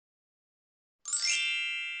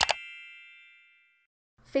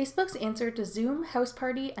Facebook's answer to Zoom, House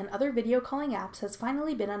Party, and other video calling apps has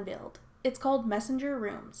finally been unveiled. It's called Messenger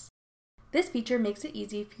Rooms. This feature makes it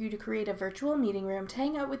easy for you to create a virtual meeting room to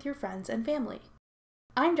hang out with your friends and family.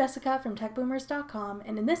 I'm Jessica from techboomers.com,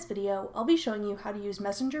 and in this video, I'll be showing you how to use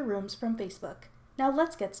Messenger Rooms from Facebook. Now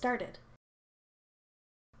let's get started.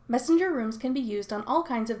 Messenger Rooms can be used on all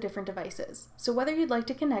kinds of different devices, so whether you'd like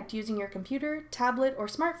to connect using your computer, tablet, or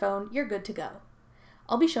smartphone, you're good to go.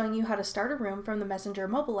 I'll be showing you how to start a room from the Messenger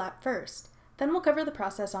mobile app first, then we'll cover the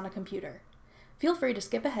process on a computer. Feel free to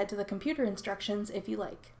skip ahead to the computer instructions if you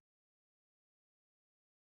like.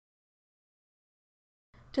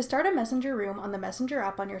 To start a Messenger room on the Messenger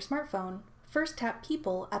app on your smartphone, first tap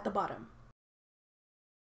People at the bottom.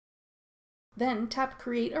 Then tap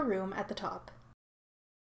Create a Room at the top.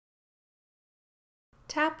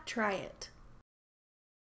 Tap Try It.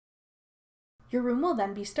 Your room will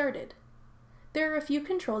then be started. There are a few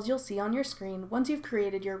controls you'll see on your screen once you've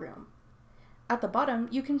created your room. At the bottom,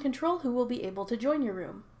 you can control who will be able to join your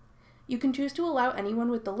room. You can choose to allow anyone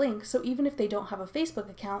with the link, so even if they don't have a Facebook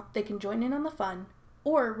account, they can join in on the fun,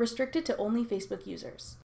 or restrict it to only Facebook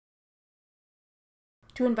users.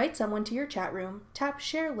 To invite someone to your chat room, tap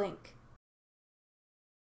Share Link.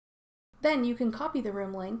 Then you can copy the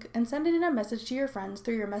room link and send it in a message to your friends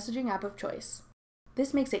through your messaging app of choice.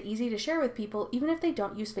 This makes it easy to share with people even if they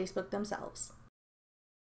don't use Facebook themselves.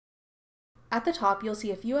 At the top, you'll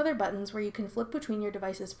see a few other buttons where you can flip between your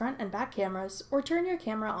device's front and back cameras or turn your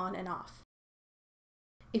camera on and off.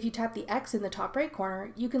 If you tap the X in the top right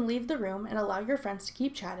corner, you can leave the room and allow your friends to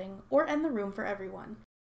keep chatting or end the room for everyone.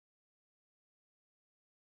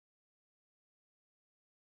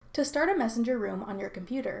 To start a Messenger room on your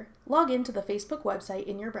computer, log into the Facebook website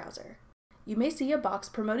in your browser. You may see a box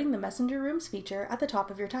promoting the Messenger Rooms feature at the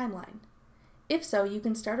top of your timeline. If so, you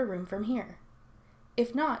can start a room from here.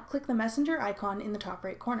 If not, click the Messenger icon in the top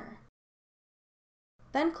right corner.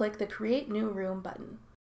 Then click the Create New Room button.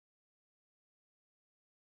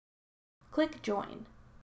 Click Join.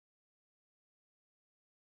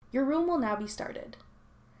 Your room will now be started.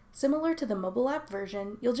 Similar to the mobile app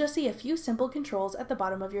version, you'll just see a few simple controls at the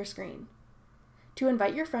bottom of your screen. To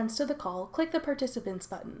invite your friends to the call, click the Participants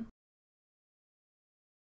button.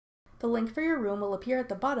 The link for your room will appear at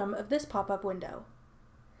the bottom of this pop-up window.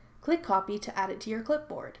 Click Copy to add it to your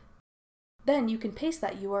clipboard. Then you can paste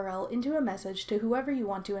that URL into a message to whoever you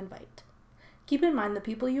want to invite. Keep in mind the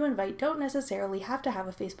people you invite don't necessarily have to have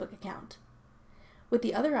a Facebook account. With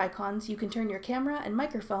the other icons, you can turn your camera and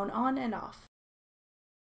microphone on and off.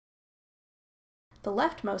 The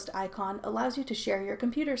leftmost icon allows you to share your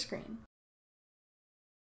computer screen.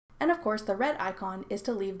 And of course, the red icon is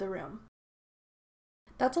to leave the room.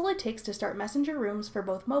 That's all it takes to start Messenger Rooms for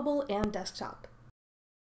both mobile and desktop.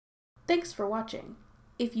 Thanks for watching.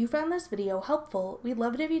 If you found this video helpful, we'd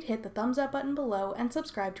love it if you'd hit the thumbs up button below and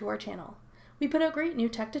subscribe to our channel. We put out great new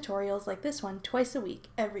tech tutorials like this one twice a week,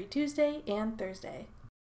 every Tuesday and Thursday.